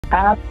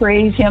I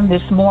praise him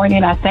this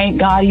morning. I thank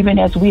God, even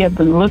as we have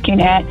been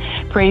looking at,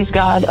 praise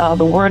God,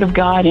 the word of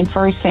God in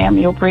 1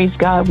 Samuel, praise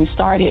God. We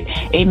started,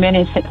 amen,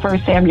 in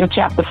 1 Samuel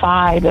chapter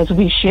 5, as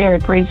we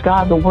shared, praise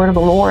God, the word of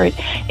the Lord,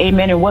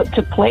 amen, and what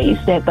took place,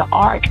 that the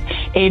ark,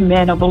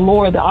 amen, of the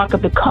Lord, the ark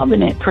of the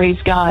covenant,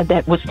 praise God,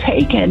 that was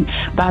taken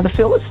by the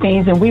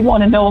Philistines. And we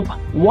want to know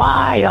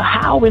why or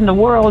how in the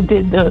world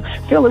did the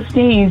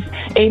Philistines,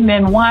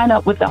 amen, wind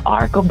up with the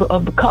ark of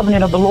the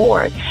covenant of the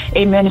Lord,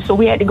 amen. So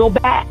we had to go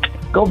back,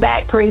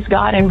 praise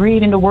God, and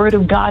read in the word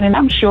of God. And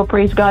I'm sure,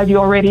 praise God, you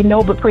already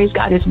know, but praise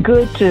God, it's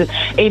good to,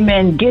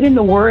 amen, get in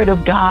the word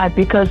of God,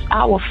 because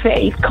our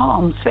faith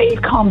comes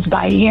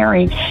by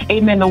hearing,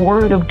 amen, the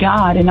word of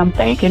God. And I'm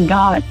thanking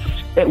God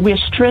that we're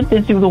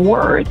strengthened through the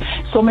word.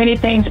 So many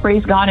things,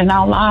 praise God, in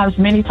our lives.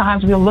 Many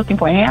times we're looking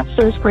for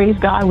answers, praise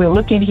God. We're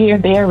looking here,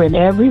 there, and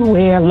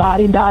everywhere,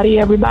 lottie-dottie,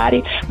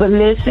 everybody. But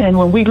listen,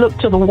 when we look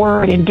to the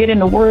word and get in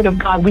the word of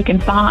God, we can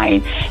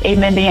find,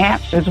 amen, the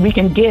answers. We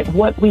can get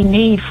what we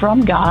need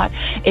from God,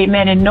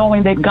 amen, and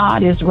knowing that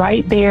God is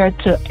right there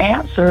to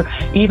answer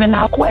even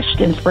our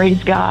questions,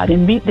 praise God,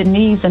 and meet the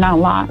needs in our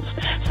lives.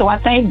 So I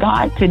thank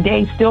God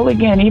today, still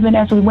again, even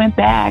as we went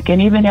back and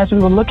even as we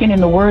were looking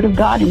in the word of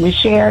God and we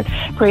shared,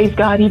 praise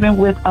God, even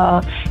with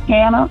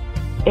Hannah,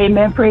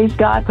 amen, praise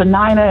God,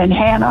 Penina and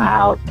Hannah,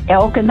 how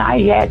Elkanah,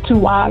 he had two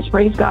wives,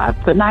 praise God.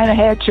 Penina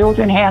had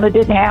children, Hannah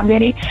didn't have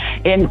any.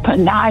 And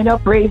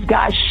Penina, praise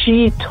God,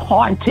 she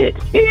taunted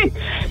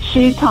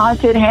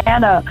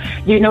Hannah,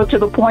 to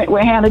the point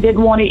where Hannah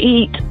didn't want to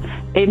eat.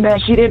 Amen.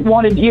 She didn't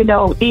want to,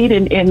 eat,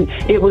 and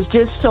it was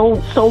just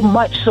so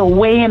much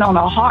weighing on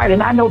her heart.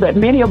 And I know that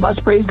many of us,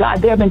 praise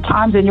God, there have been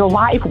times in your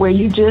life where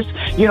you just,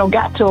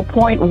 got to a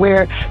point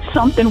where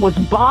something was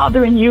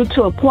bothering you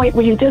to a point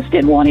where you just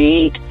didn't want to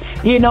eat.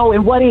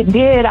 And what it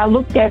did, I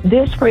looked at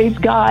this, praise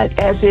God,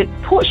 as it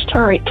pushed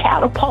her, it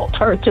catapulted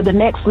her to the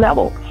next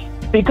level.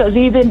 Because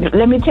even,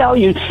 let me tell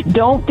you,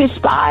 don't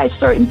despise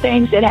certain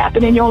things that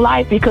happen in your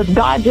life, because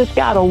God just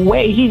got a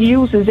way. He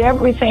uses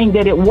everything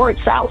that it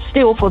works out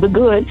still for the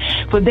good,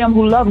 for them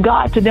who love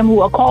God, to them who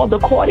are called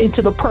according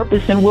to the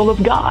purpose and will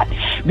of God.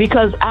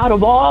 Because out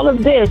of all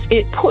of this,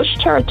 it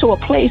pushed her to a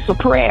place of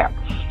prayer.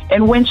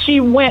 And when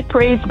she went,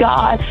 praise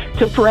God,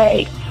 to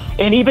pray,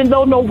 and even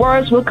though no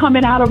words were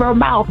coming out of her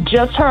mouth,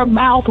 just her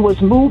mouth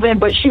was moving,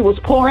 but she was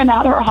pouring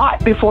out her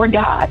heart before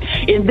God.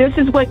 And this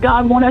is what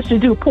God wants us to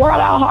do. Pour out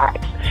our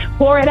hearts.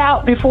 Pour it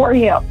out before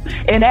him.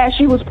 And as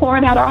she was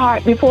pouring out her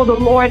heart before the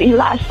Lord,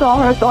 Eli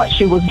saw her, thought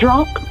she was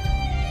drunk,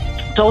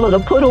 told her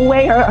to put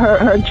away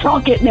her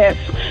drunkenness.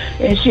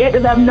 And she had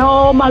to let him,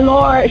 no, my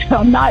Lord,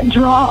 I'm not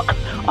drunk.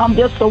 I'm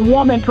just a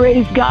woman,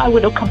 praise God,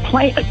 with a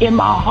complaint in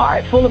my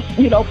heart, full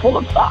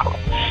of sorrow.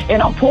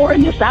 And I'm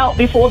pouring this out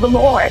before the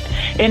Lord.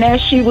 And as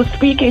she was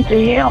speaking to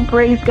him,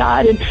 praise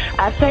God, and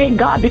I thank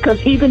God,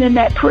 because even in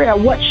that prayer,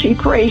 what she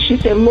prayed, she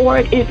said,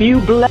 Lord, if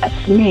you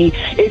bless me,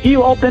 if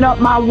you open up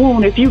my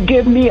womb, if you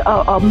give me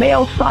a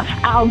male son,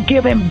 I'll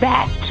give him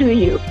back to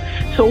you.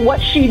 So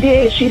what she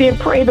did, she didn't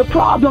pray the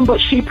problem,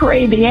 but she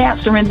prayed the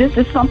answer. And this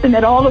is something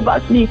that all of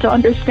us need to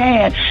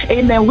understand.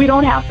 Amen. We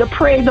don't have to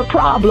pray the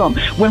problem.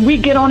 When we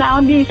get on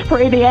our knees,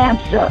 pray the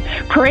answer.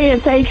 Pray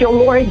and thank your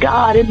Lord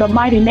God in the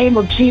mighty name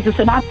of Jesus.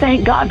 And I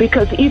thank God,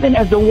 because even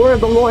as the word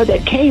of the Lord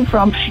that came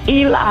from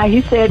Eli,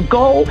 he said,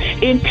 go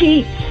in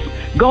peace.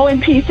 Go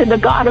in peace, and the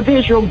God of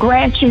Israel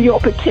grant you your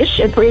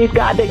petition, praise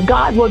God, that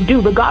God will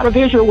do, the God of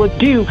Israel will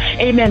do,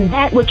 amen,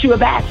 that what you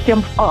have asked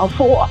him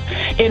for.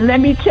 And let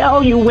me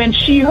tell you, when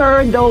she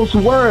heard those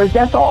words,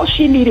 that's all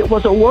she needed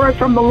was a word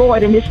from the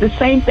Lord. And it's the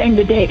same thing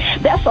today.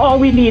 That's all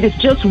we need is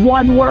just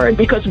one word,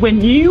 because when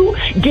you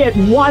get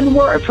one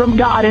word from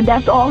God, and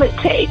that's all it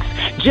takes,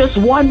 just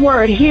one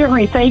word,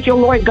 hearing, thank you,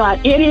 Lord God.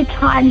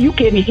 Anytime you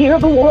can hear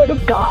the word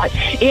of God,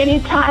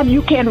 anytime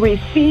you can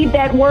receive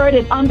that word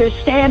and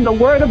understand the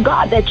word of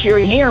God that you're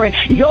hearing,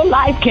 your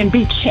life can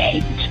be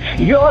changed.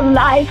 Your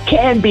life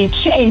can be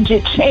changed.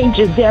 It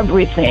changes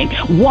everything.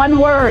 One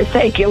word,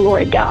 thank you,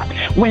 Lord God.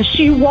 When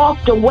she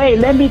walked away,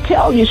 let me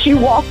tell you, she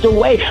walked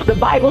away. The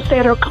Bible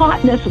said her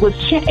countenance was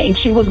changed.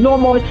 She was no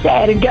more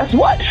sad. And guess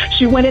what?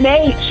 She went and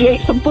ate. She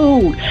ate some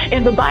food.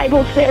 And the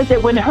Bible says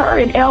that when her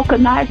and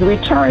Elkanah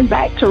returned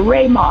back to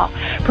Ramah,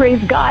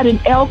 praise God, and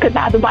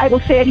Elkanah, the Bible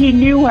said he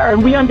knew her,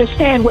 and we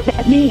understand what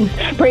that means.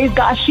 Praise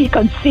God, she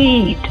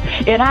conceived.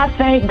 And I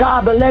thank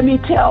God, but let me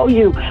tell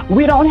you,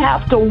 we don't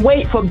have to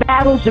wait for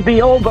battles to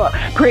be over.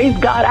 Praise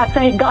God, I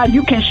thank God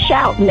you can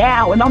shout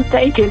now. And I'm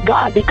thanking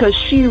God, because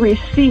she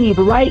received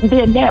right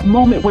then, that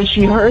moment when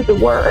she heard the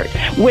word.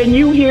 When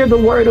you hear the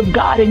word of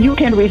God and you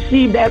can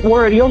receive that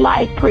word, your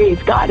life,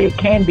 praise God, it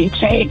can be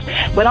changed.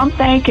 But I'm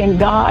thanking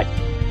God.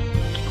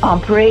 I'm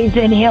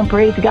praising him,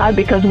 praise God,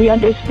 because we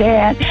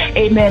understand,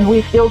 amen,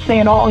 we're still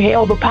saying all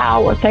hail the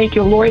power, thank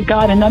you, Lord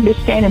God, and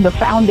understanding the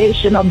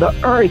foundation of the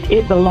earth,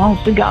 it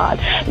belongs to God.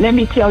 Let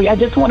me tell you, I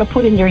just want to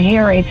put in your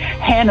hearing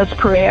Hannah's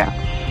prayer.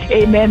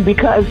 Amen.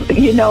 Because,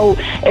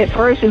 at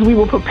first as we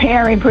were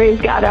preparing,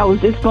 praise God, I was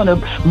just going to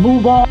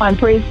move on,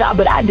 praise God,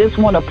 but I just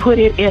want to put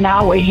it in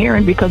our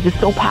hearing because it's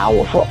so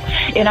powerful.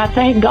 And I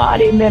thank God,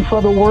 amen,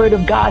 for the word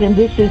of God. And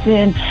this is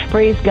in,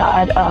 praise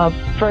God,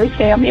 1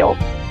 Samuel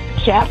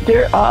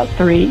chapter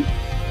 3,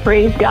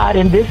 praise God.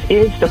 And this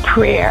is the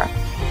prayer.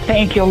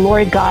 Thank you,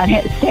 Lord God.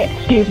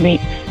 Excuse me.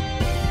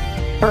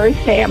 1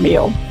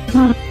 Samuel.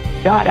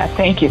 God, I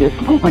thank you this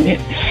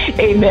morning.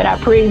 Amen. I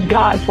praise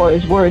God for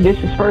his word. This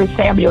is 1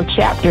 Samuel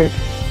chapter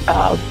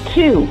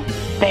 2.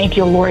 Thank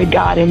you, Lord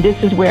God. And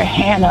this is where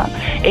Hannah,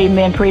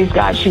 amen, praise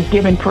God, she's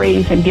giving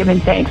praise and giving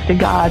thanks to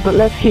God. But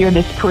let's hear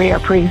this prayer,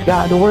 praise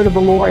God, the word of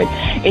the Lord.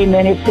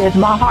 Amen. It says,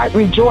 my heart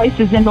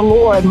rejoices in the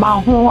Lord. My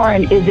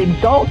horn is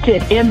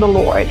exalted in the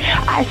Lord.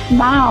 I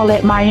smile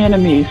at my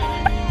enemies.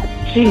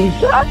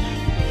 Jesus.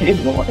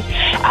 Lord.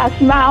 I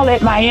smile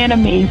at my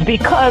enemies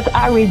because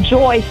I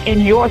rejoice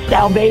in your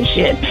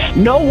salvation.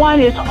 No one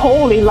is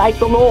holy like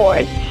the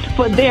Lord,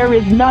 for there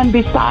is none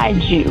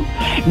besides you,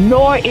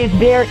 nor is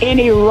there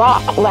any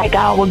rock like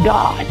our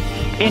God.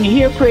 And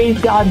here,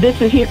 praise God,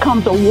 here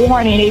comes a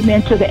warning,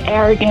 amen, to the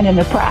arrogant and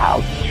the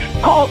proud.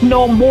 Talk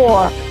no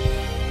more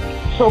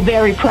so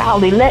very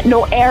proudly. Let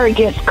no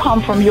arrogance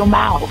come from your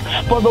mouth.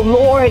 For the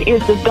Lord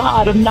is the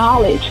God of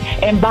knowledge,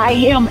 and by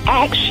him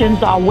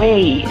actions are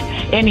weighed.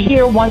 And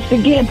here, once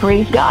again,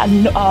 praise God,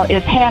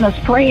 as Hannah's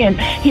praying,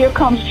 here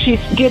comes, she's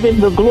giving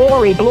the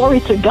glory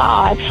to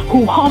God,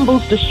 who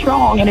humbles the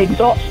strong and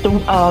exalts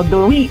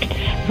the weak.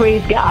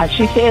 Praise God.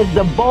 She says,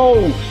 the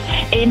bows,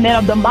 amen,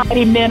 of the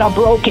mighty men are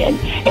broken,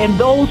 and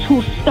those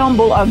who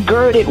stumble are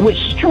girded with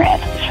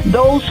strength.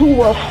 Those who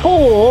were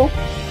full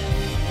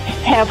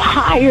have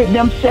hired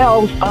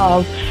themselves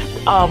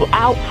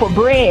out for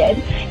bread,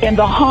 and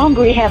the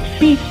hungry have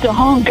ceased to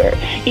hunger.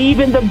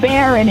 Even the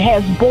barren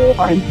has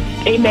borne,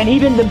 amen,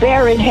 even the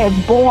barren has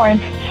borne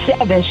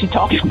 7. She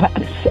talks about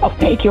herself.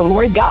 Thank you,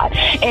 Lord God.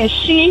 And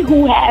she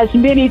who has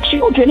many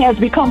children has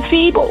become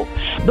feeble.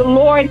 The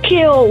Lord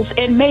kills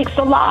and makes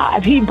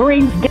alive. He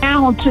brings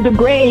down to the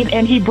grave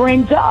and he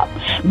brings up.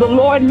 The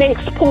Lord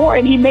makes poor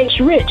and he makes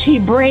rich. He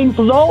brings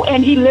low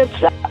and he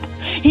lifts up.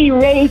 He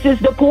raises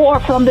the poor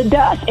from the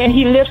dust, and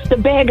he lifts the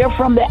beggar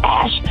from the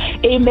ash,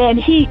 amen,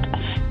 heap,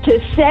 to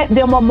set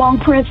them among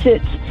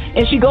princes.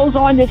 And she goes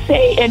on to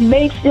say, and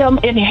makes them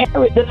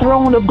inherit the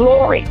throne of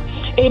glory.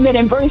 Amen.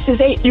 In verses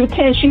 8 through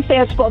 10, she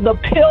says, for the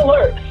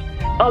pillars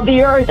of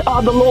the earth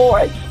are the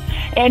Lord's,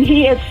 and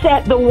he has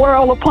set the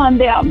world upon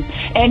them,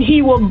 and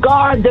he will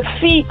guard the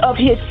feet of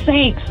his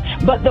saints.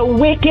 But the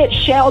wicked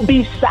shall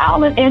be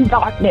silent in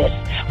darkness,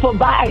 for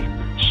by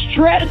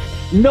strength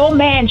no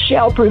man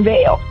shall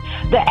prevail.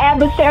 The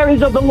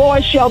adversaries of the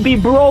Lord shall be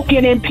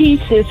broken in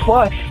pieces,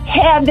 for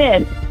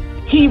heaven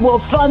he will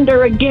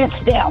thunder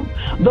against them.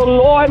 The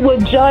Lord will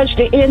judge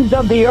the ends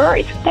of the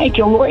earth. Thank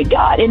you, Lord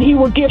God. And he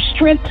will give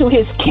strength to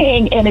his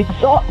king and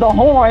exalt the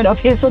horn of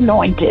his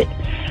anointed.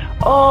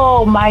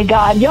 Oh, my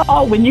God.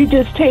 Y'all, when you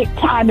just take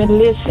time and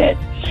listen,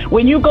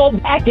 when you go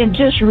back and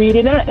just read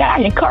it, and I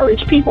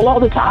encourage people all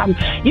the time,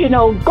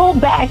 go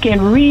back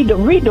and read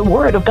the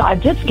word of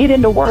God. Just get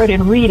in the word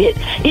and read it.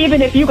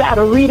 Even if you got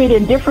to read it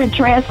in different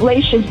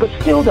translations, but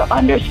still to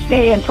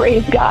understand,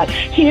 praise God.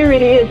 Here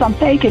it is. I'm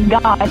thanking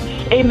God,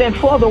 amen,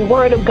 for the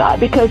word of God,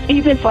 because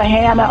even for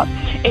Hannah,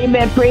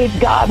 amen, praise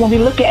God, when we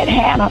look at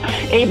Hannah,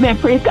 amen,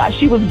 praise God,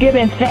 she was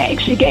giving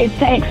thanks. She gave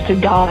thanks to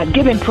God,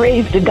 giving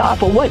praise to God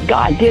for what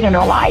God did in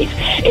her life.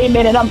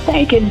 Amen. And I'm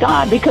thanking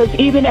God because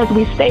even as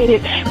we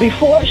stated,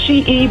 before she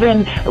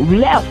even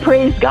left,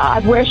 praise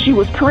God, where she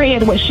was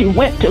praying, when she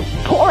went to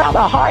pour out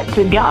her heart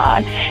to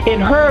God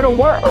and heard a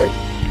word,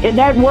 and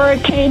that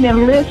word came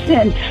and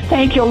listened,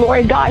 thank you,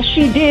 Lord God,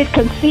 she did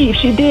conceive.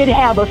 She did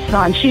have a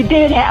son. She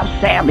did have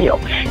Samuel.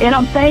 And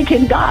I'm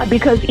thanking God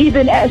because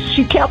even as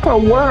she kept her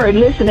word,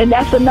 listen, and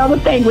that's another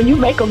thing, when you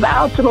make a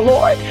vow to the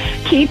Lord,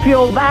 keep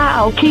your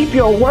vow, keep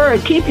your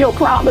word, keep your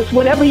promise.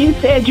 Whatever you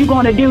said you're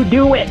going to do,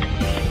 do it.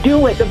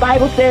 Do it. The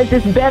Bible says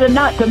it's better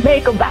not to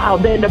make a vow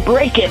than to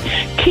break it.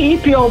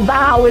 Keep your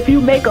vow if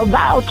you make a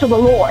vow to the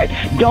Lord.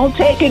 Don't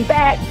take it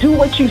back. Do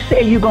what you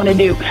say you're going to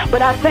do.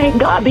 But I thank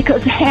God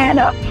because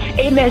Hannah,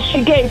 amen,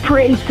 she gave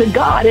praise to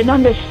God and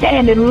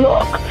understanding.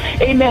 Look,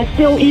 amen,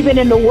 still even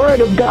in the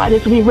word of God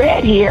as we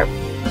read here,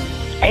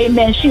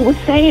 amen, she was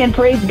saying,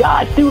 praise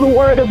God, through the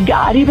word of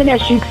God, even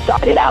as she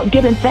started out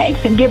giving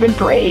thanks and giving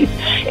praise.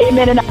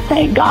 Amen. And I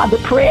thank God the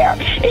prayer.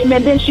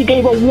 Amen. Then she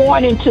gave a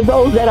warning to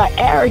those that are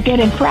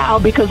arrogant and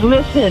proud, because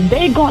listen,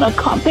 they're going to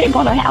come. They're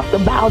going to have to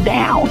bow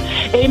down.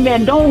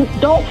 Amen. Don't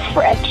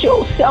fret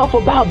yourself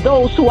about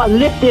those who are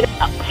lifted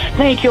up.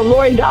 Thank you,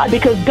 Lord God,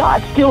 because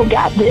God still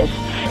got this.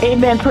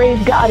 Amen.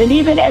 Praise God. And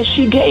even as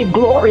she gave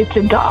glory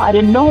to God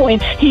and knowing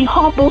he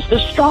humbles the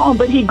strong,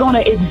 but he's going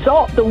to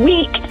exalt the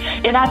weak.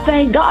 And I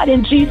thank God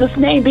in Jesus'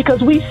 name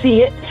because we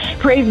see it.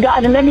 Praise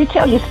God. And let me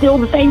tell you, still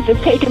the things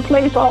that's taking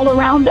place all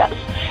around us.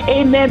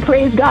 Amen.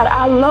 Praise God.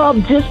 I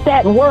love just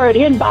that word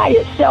in by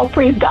itself.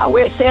 Praise God,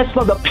 where it says,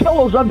 for the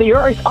pillars of the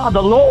earth are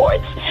the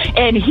Lord's,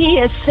 and he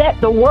has set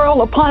the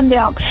world upon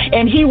them,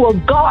 and he will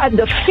guard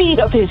the feet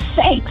of his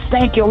saints.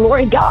 Thank you,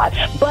 Lord God.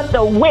 But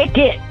the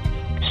wicked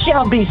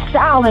shall be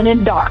silent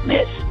in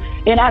darkness.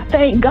 And I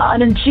thank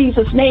God in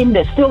Jesus' name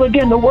that still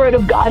again the word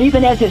of God,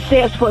 even as it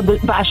says,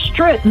 by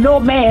strength no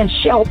man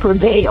shall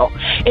prevail.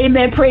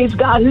 Amen. Praise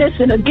God.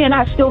 Listen, again,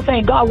 I still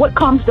thank God. What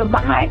comes to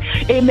mind?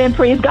 Amen.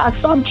 Praise God.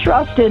 Some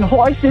trust in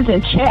horses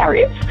and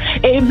chariots.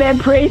 Amen.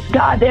 Praise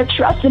God. They're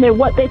trusting in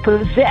what they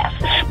possess.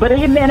 But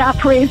amen, I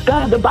praise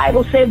God. The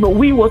Bible says, but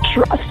we will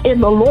trust in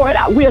the Lord.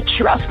 We're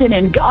trusting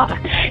in God.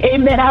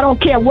 Amen. I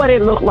don't care what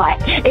it looked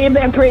like.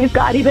 Amen. Praise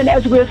God. Even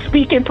as we're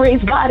speaking,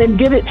 praise God, and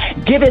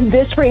giving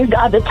this, praise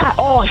God, the time.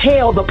 All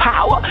hail the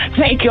power.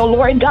 Thank you,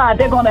 Lord God.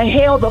 They're going to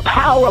hail the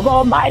power of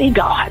Almighty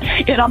God.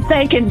 And I'm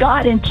thanking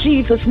God in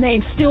Jesus'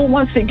 name still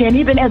once again,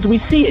 even as we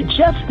see it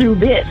just through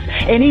this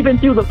and even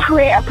through the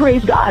prayer,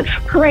 praise God,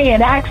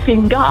 praying,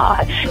 asking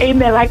God.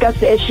 Amen. Like I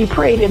said, she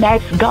prayed and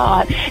asked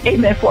God,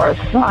 amen, for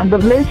a son.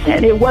 But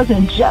listen, it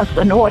wasn't just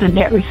an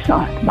ordinary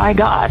son. My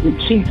God, in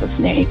Jesus'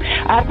 name.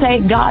 I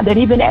thank God that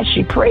even as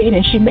she prayed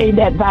and she made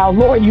that vow,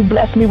 Lord, you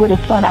bless me with a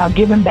son, I'll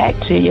give him back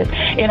to you.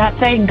 And I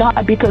thank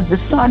God because the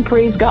son,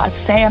 praise God,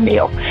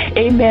 Samuel.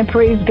 Amen.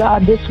 Praise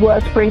God. This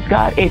was, praise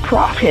God, a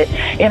prophet.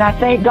 And I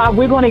thank God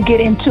we're going to get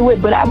into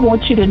it, but I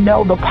want you to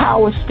know the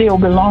power still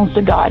belongs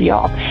to God,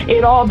 y'all.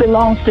 It all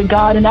belongs to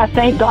God. And I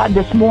thank God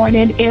this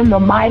morning in the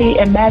mighty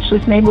and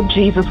matchless name of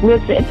Jesus.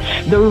 Listen,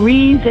 the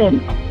reason,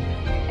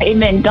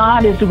 amen,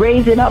 God is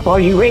raising up,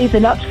 or you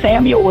raising up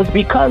Samuel, was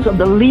because of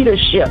the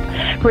leadership,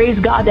 praise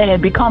God, that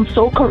had become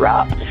so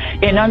corrupt.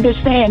 And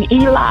understand,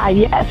 Eli,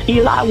 yes,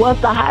 Eli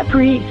was the high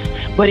priest,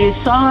 but his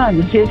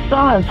sons,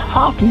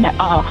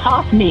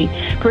 Hophni,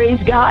 praise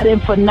God,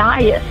 and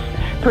Phinehas,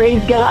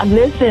 praise God.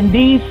 Listen,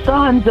 these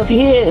sons of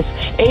his,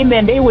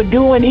 amen, they were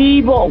doing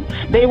evil.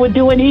 They were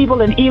doing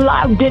evil, and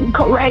Eli didn't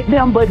correct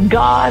them, but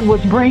God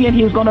was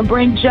he was going to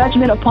bring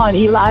judgment upon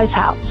Eli's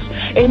house.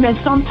 Amen.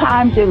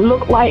 Sometimes it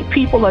looked like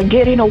people are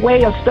getting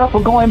away or stuff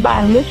are going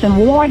by. And listen,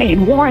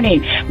 warning,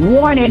 warning,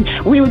 warning.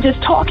 We were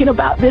just talking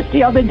about this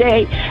the other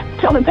day,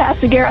 telling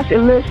Pastor Gary, I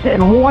said,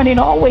 listen, warning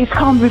always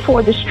comes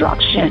before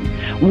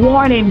destruction.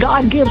 Warning,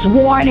 God gives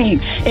warning.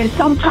 And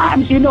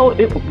sometimes, you know,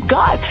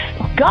 God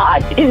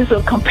is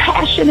a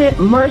compassionate,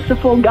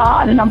 merciful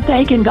God, and I'm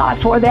thanking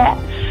God for that.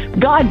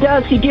 God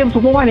does, he gives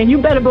warning. You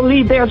better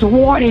believe there's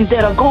warnings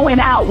that are going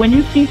out. When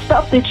you see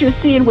stuff that you're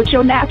seeing with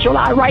your natural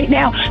eye right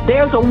now,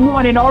 there's a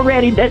warning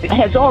already that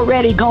has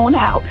already gone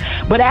out.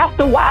 But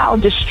after a while,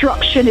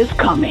 destruction is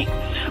coming.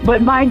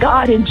 But my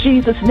God, in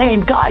Jesus'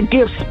 name, God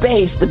gives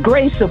space. The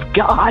grace of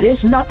God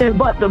is nothing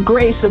but the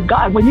grace of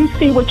God. When you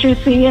see what you're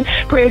seeing,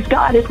 praise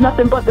God, it's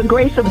nothing but the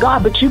grace of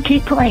God. But you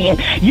keep praying.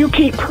 You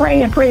keep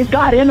praying, praise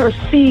God,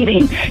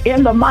 interceding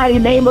in the mighty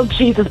name of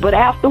Jesus. But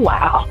after a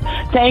while,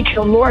 thank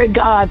you, Lord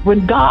God,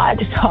 when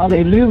God,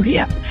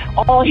 hallelujah,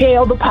 all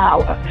hail the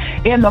power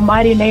in the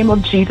mighty name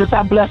of Jesus.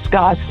 I bless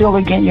God still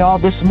again, y'all,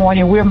 this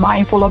morning. We're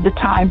mindful of the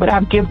time, but I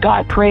give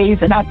God praise,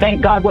 and I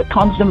thank God what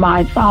comes to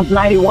mind, Psalms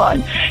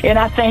 91. And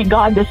I thank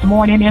God this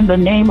morning in the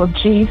name of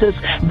Jesus.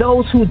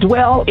 Those who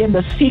dwell in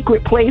the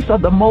secret place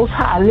of the Most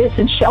High,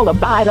 listen, shall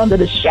abide under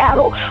the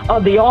shadow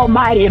of the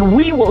Almighty. And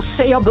we will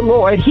say of the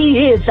Lord,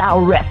 he is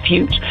our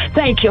refuge.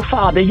 Thank you,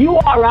 Father. You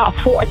are our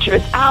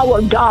fortress,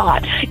 our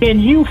God. In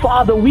you,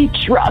 Father, we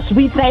trust.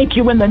 We thank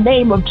you in the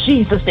name of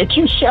Jesus that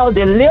you shall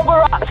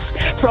deliver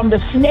us from the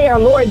snare,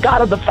 Lord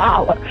God, of the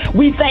fowler.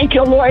 We thank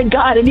you, Lord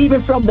God, and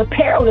even from the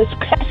perilous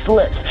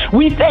pestilence.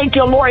 We thank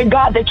you, Lord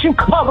God, that you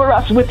cover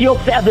us with your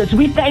feathers.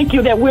 We thank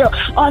you that we're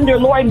under,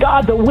 Lord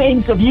God, the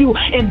wings of you,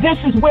 and this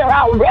is where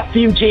our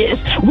refuge is.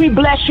 We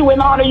bless you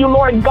and honor you,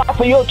 Lord God,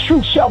 for your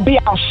truth shall be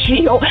our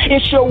shield.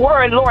 It's your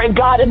word, Lord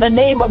God, in the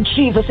name of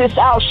Jesus. It's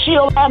our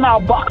shield and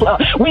our buckler.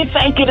 We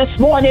thank you this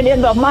morning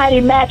in the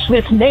mighty,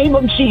 matchless name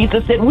of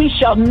Jesus that we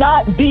shall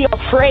not be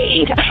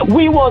afraid.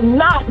 We will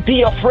not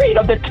be afraid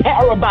of the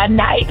terror by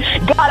night.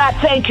 God, I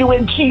thank you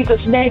in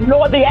Jesus' name,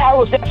 nor the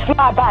arrows that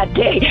fly by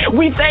day.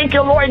 We thank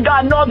you, Lord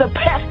God, nor the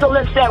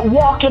pestilence that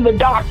walk in the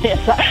darkness.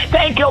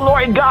 Thank you,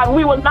 Lord God.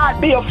 We will not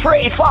be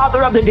afraid,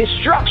 Father, of the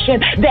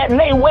destruction that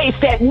lay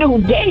waste at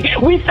noonday.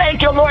 We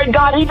thank you, Lord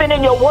God, even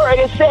in your word,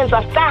 it says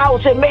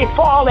 1,000 may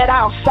fall at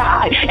our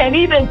side and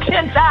even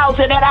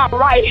 10,000 at our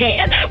right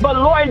hand. But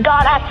Lord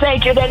God, I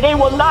thank you that they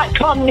will not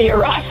come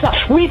near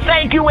us. We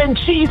thank you in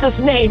Jesus'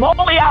 name.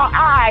 Only our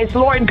eyes,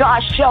 Lord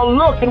God, shall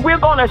look, and we're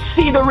going to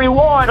see the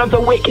reward of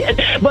the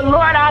wicked. But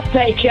Lord, I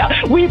thank you.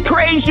 We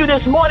praise you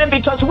this morning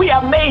because we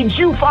have made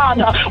you,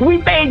 Father. We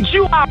made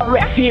you our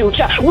refuge.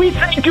 We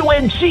thank you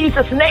in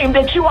Jesus' name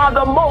that you are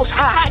the Most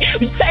High.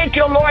 We thank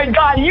you, Lord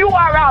God. You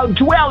are our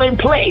dwelling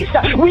place.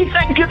 We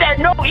thank you that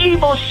no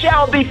evil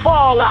shall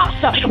befall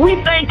us. We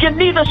thank you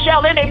neither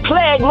shall any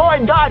plague,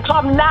 Lord God,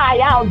 come nigh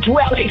our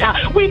dwelling.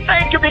 We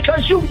thank you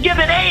because you've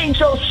given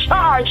angels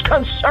charge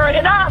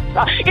concerning us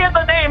in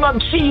the name of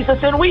Jesus.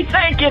 And we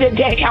thank you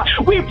today.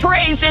 We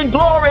praise and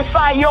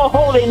glorify your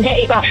holy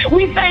name.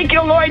 We thank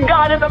you, Lord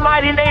God, in the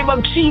mighty name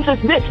of Jesus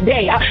this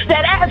day,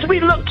 that as we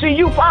look to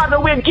you, Father,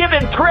 we're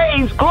giving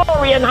praise,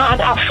 glory, and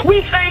honor.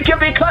 We thank you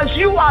because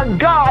you are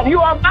God.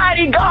 You are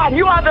mighty God.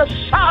 You are the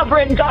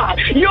sovereign God.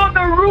 You're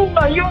the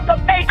ruler. You're the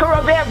maker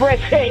of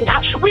everything.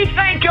 We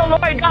thank you,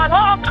 Lord God.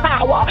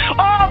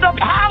 All the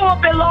power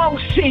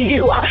belongs to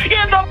you.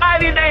 In the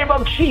mighty name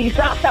of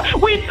Jesus,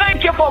 we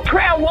thank you for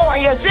prayer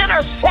warriors,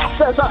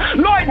 intercessors,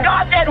 Lord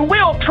God, that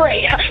will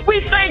pray.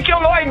 We thank you,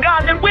 Lord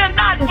God, that we're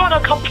not going to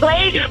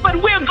complain,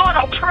 but we're going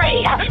to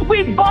pray.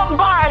 We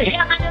bombard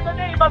heaven in the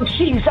name of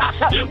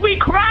Jesus. We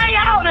cry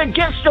out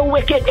against the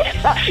wickedness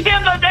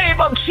in the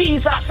name of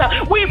Jesus.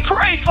 We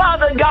pray,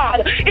 Father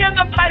God, in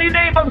the mighty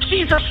name of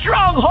Jesus,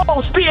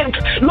 strongholds being,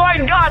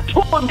 Lord God,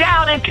 pulled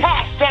down and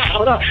cast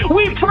down.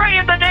 We pray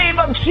in the name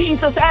of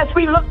Jesus as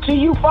we look to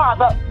you,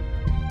 Father.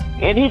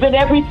 And even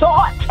every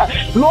thought,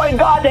 Lord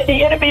God, that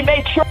the enemy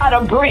may try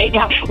to bring,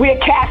 we're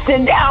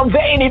casting down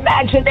vain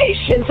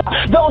imaginations,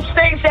 those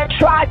things that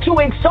try to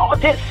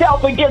exalt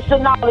itself against the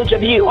knowledge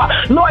of you.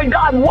 Lord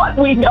God, what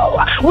we know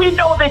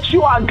that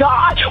you are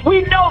God.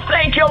 We know,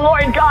 thank you,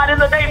 Lord God, in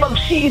the name of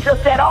Jesus,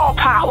 that all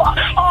power,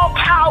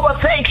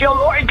 thank you,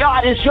 Lord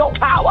God, is your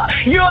power.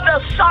 You're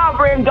the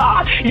sovereign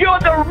God. You're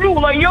the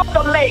ruler. You're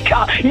the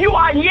maker. You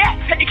are yet,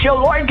 thank you,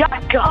 Lord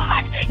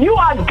God. You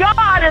are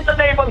God in the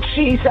name of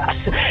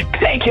Jesus.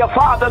 Thank you,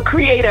 Father,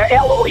 Creator,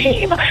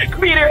 Elohim,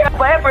 Creator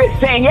of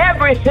everything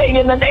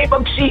in the name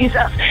of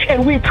Jesus.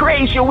 And we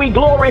praise you, we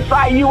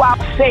glorify you, our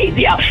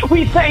Savior.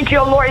 We thank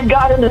you, Lord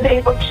God, in the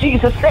name of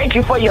Jesus. Thank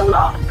you for your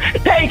love.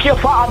 Thank you,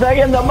 Father,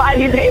 in the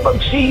mighty name of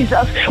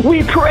Jesus.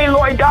 We pray,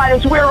 Lord God,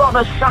 as we're on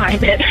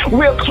assignment.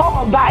 We're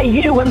called by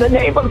you in the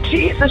name of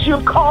Jesus.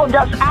 You've called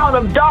us out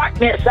of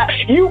darkness.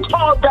 You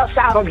called us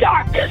out of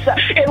darkness.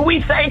 And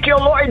we thank you,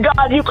 Lord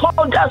God. You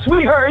called us,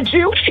 we heard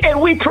you, and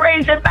we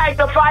praise and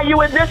magnify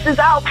you. And this is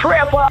our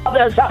prayer for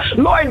others,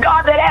 Lord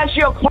God, that as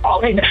you're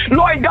calling,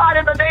 Lord God,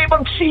 in the name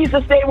of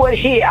Jesus, they would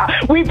hear.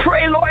 We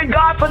pray, Lord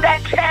God, for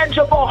that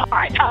tangible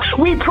heart.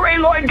 We pray,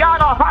 Lord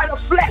God, a heart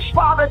of flesh,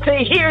 Father, to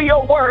hear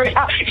your word,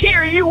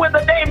 hear you in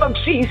the name of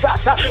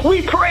Jesus.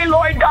 We pray,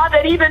 Lord God,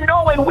 that even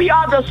knowing we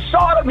are the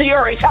salt of the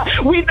earth,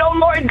 we know,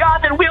 Lord God,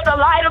 that we're the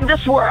light of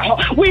this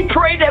world. We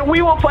pray that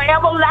we will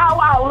forever allow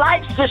our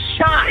lights to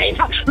shine,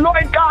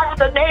 Lord God, in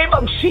the name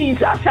of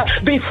Jesus,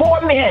 before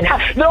men.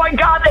 Lord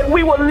God, that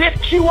we will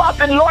lift you up,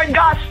 and Lord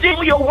God,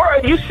 still your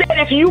word. You said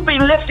if you be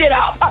lifted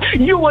up,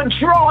 you will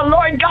draw,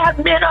 Lord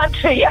God, men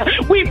unto you.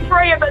 We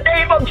pray in the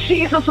name of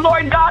Jesus,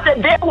 Lord God,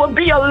 that there will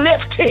be a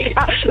lifting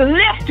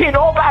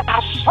over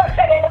our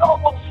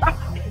soul.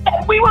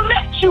 And we will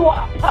lift you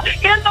up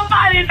in the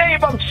mighty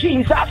name of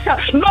Jesus.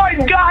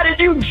 Lord God, and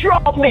you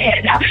draw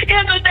men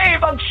in the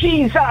name of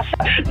Jesus.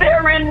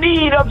 They're in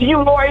need of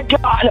you, Lord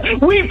God.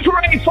 We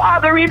pray,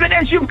 Father, even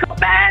as you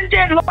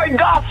commanded, Lord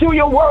God, through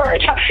your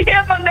word.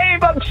 In the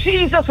name of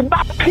Jesus,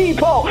 my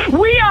people,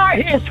 we are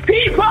his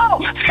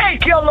people.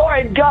 Thank you,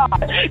 Lord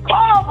God.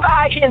 Called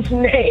by his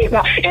name.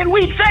 And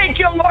we thank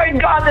you, Lord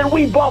God, that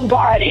we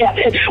bombard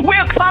heaven.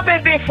 We're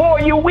coming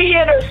before you. We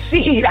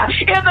intercede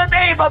in the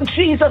name of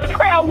Jesus.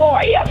 Prayer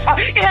warriors,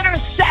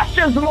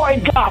 intercessors,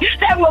 Lord God,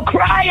 that will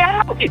cry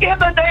out in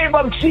the name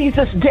of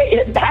Jesus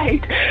day and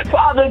night.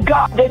 Father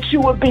God, that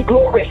you would be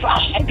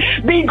glorified.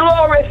 Be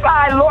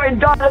glorified,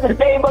 Lord God, in the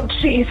name of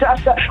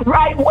Jesus,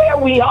 right where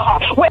we are,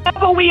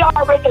 wherever we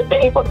are in the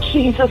name of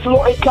Jesus,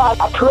 Lord God,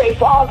 I pray,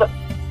 Father,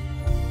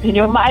 in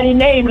your mighty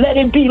name, let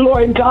it be,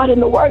 Lord God, in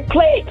the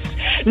workplace.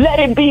 Let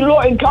it be,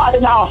 Lord God,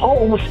 in our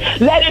homes.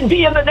 Let it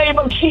be in the name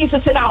of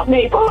Jesus in our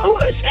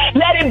neighborhoods.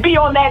 Let it be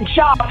on that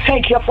job.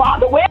 Thank you,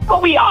 Father. Wherever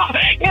we are,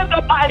 in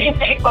the mighty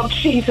name of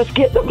Jesus,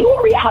 get the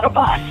glory out of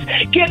us.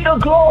 Get the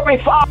glory,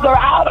 Father,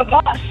 out of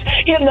us.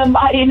 In the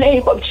mighty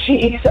name of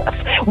Jesus.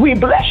 We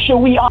bless you.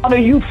 We honor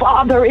you,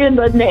 Father, in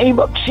the name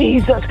of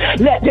Jesus.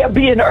 Let there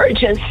be an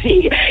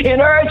urgency in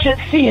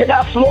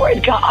us,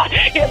 Lord God,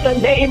 in the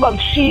name of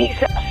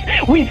Jesus.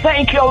 We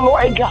thank you,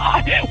 Lord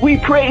God. We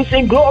praise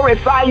and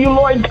glorify you,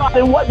 Lord God,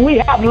 in what we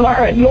have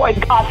learned,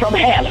 Lord God, from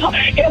Hannah.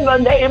 In the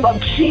name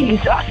of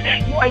Jesus,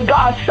 Lord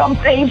God, some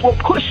things will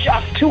push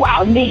us to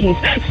our knees.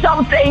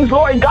 Some things,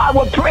 Lord God,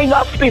 will bring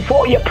us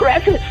before your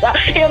presence.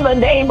 In the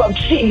name of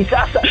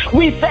Jesus,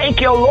 we thank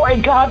you,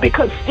 Lord God,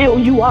 because still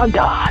you are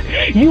God.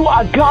 You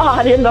are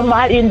God in the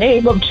mighty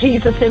name of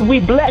Jesus, and we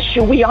bless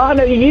you. We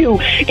honor you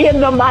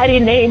in the mighty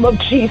name of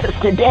Jesus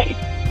today.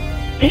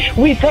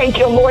 We thank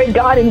you, Lord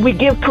God, and we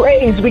give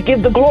praise, we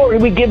give the glory,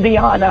 we give the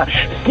honor,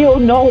 still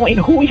knowing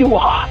who you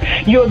are.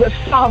 You're the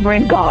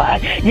sovereign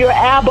God. You're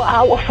Abba,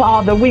 our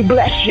Father. We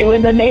bless you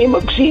in the name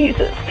of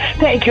Jesus.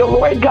 Thank you,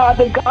 Lord God,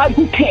 the God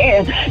who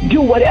can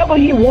do whatever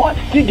he wants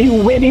to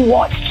do when he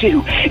wants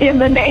to. In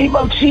the name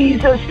of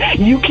Jesus,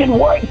 you can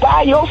work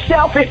by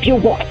yourself if you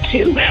want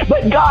to.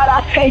 But God,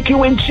 I thank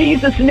you in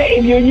Jesus'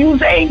 name. You'll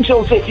use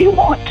angels if you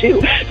want to.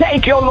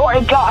 Thank you,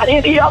 Lord God.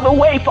 Any other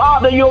way,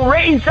 Father, you'll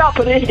raise up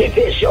an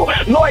individual. official,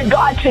 Lord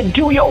God, to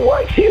do your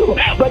work too.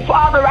 But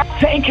Father, I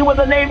thank you in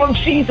the name of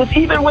Jesus,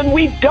 even when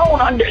we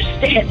don't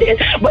understand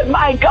it. But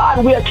my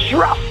God, we're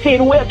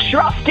trusting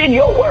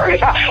your word.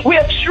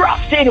 We're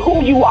trusting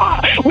who you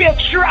are. We're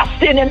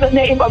trusting in the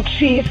name of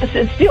Jesus,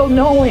 and still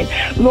knowing,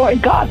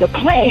 Lord God, the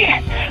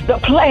plan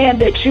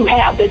that you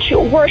have, that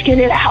you're working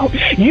it out.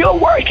 You're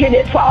working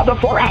it, Father,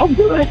 for our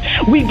good.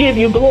 We give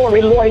you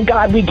glory, Lord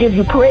God. We give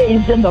you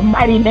praise in the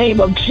mighty name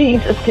of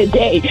Jesus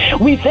today.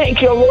 We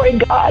thank you,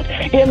 Lord God,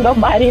 in the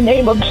mighty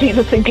name of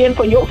Jesus again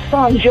for your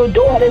sons, your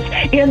daughters,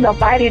 in the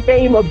mighty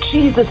name of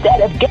Jesus that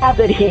have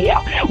gathered here.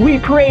 We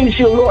praise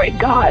you, Lord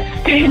God,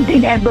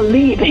 standing and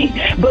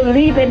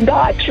believing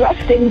God,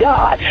 trusting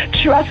God,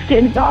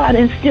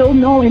 and still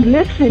knowing,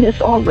 listen,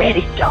 it's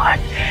already done.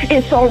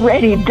 It's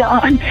already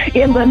done.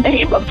 In the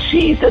name of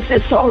Jesus,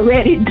 it's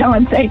already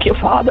done. Thank you,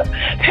 Father.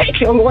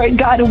 Thank you, Lord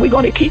God. And we're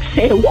going to keep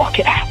saying, walk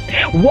it out.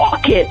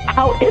 Walk it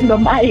out in the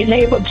mighty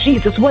name of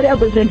Jesus.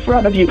 Whatever's in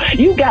front of you,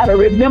 you got to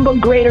remember,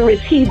 greater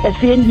is he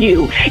that's in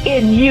you.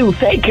 In you,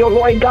 thank you,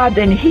 Lord God,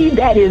 than he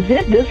that is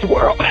in this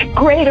world.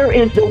 Greater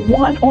is the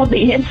one on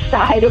the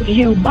inside of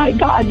you. My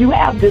God, you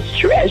have this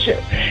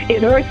treasure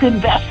in earthen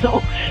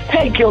vessel.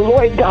 Thank you,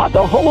 Lord God,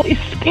 the Holy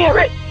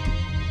Spirit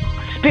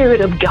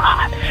of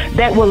God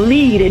that will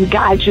lead and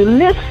guide you.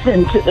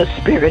 Listen to the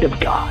Spirit of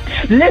God.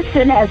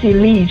 Listen as he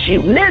leads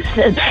you.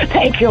 Listen.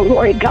 Thank you,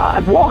 Lord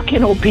God. Walk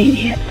in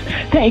obedience.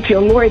 Thank you,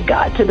 Lord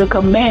God, to the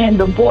command,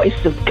 the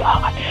voice of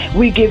God.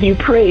 We give you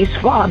praise,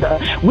 Father.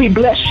 We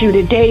bless you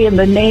today in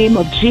the name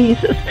of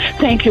Jesus.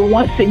 Thank you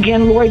once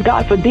again, Lord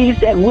God, for these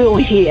that will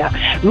hear.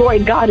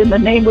 Lord God, in the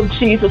name of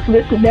Jesus,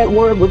 listen, that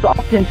word was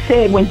often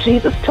said when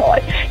Jesus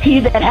taught, he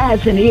that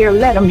has an ear,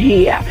 let him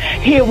hear.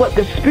 Hear what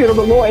the Spirit of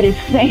the Lord is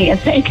saying.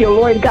 Thank you,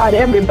 Lord God.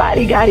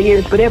 Everybody got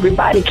ears, but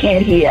everybody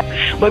can't hear.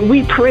 But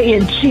we pray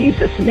in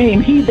Jesus'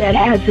 name, he that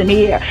has an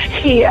ear,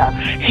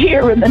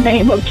 hear in the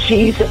name of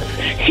Jesus.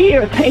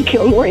 Hear. Thank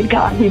you, Lord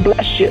God. We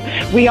bless you.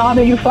 We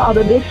honor you,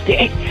 Father, this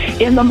day.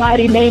 In the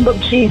mighty name of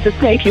Jesus,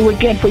 thank you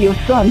again for your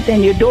sons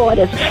and your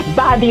daughters.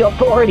 By the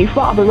authority,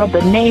 Father, of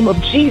the name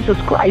of Jesus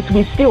Christ,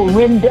 we still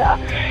render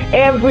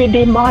every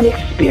demonic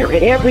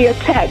spirit, every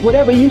attack,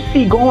 whatever you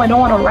see going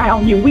on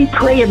around you. We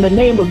pray in the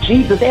name of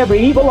Jesus, every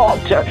evil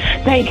altar.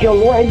 Thank you,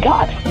 Lord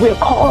God. We're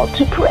called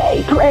to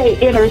pray,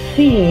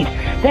 intercede.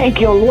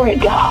 Thank you, Lord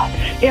God.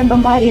 In the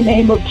mighty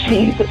name of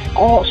Jesus,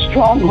 all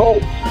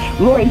strongholds,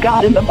 Lord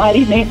God, in the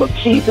mighty name of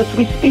Jesus,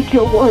 we speak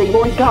your word,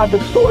 Lord God.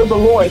 The sword of the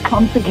Lord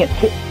comes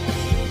against it.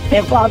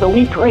 And Father,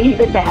 we pray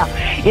even now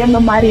in the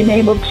mighty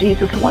name of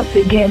Jesus once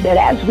again that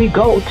as we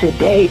go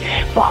today,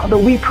 Father,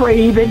 we pray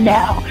even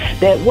now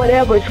that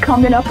whatever is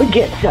coming up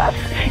against us,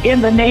 in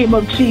the name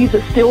of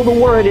Jesus, still the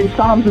word in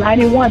Psalms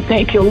 91.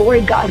 Thank you,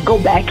 Lord God.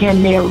 Go back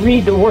in there,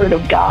 read the word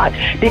of God,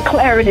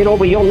 declaring it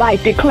over your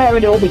life,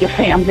 declaring it over your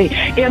family,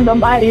 in the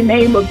mighty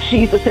name of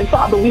Jesus. And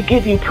Father, we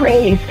give you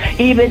praise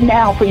even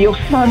now for your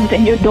sons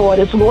and your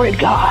daughters, Lord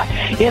God,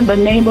 in the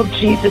name of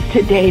Jesus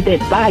today, that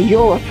by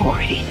your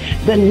authority,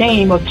 the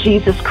name of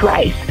Jesus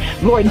Christ,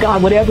 Lord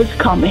God, whatever's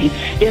coming,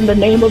 in the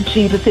name of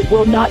Jesus, it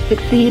will not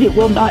succeed. It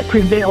will not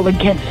prevail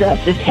against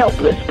us. It's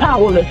helpless,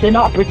 powerless,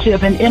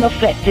 inoperative, and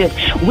ineffective.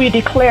 We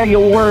declare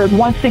your word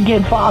once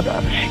again, Father,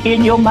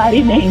 in your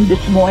mighty name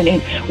this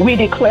morning. We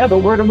declare the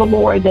word of the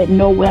Lord that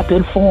no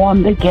weapon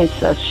formed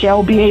against us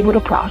shall be able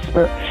to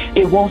prosper.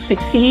 It won't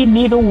succeed,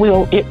 neither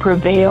will it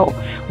prevail.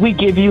 We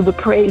give you the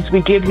praise.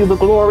 We give you the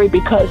glory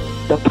because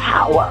the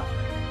power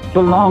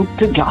belongs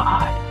to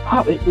God.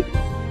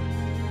 Hallelujah.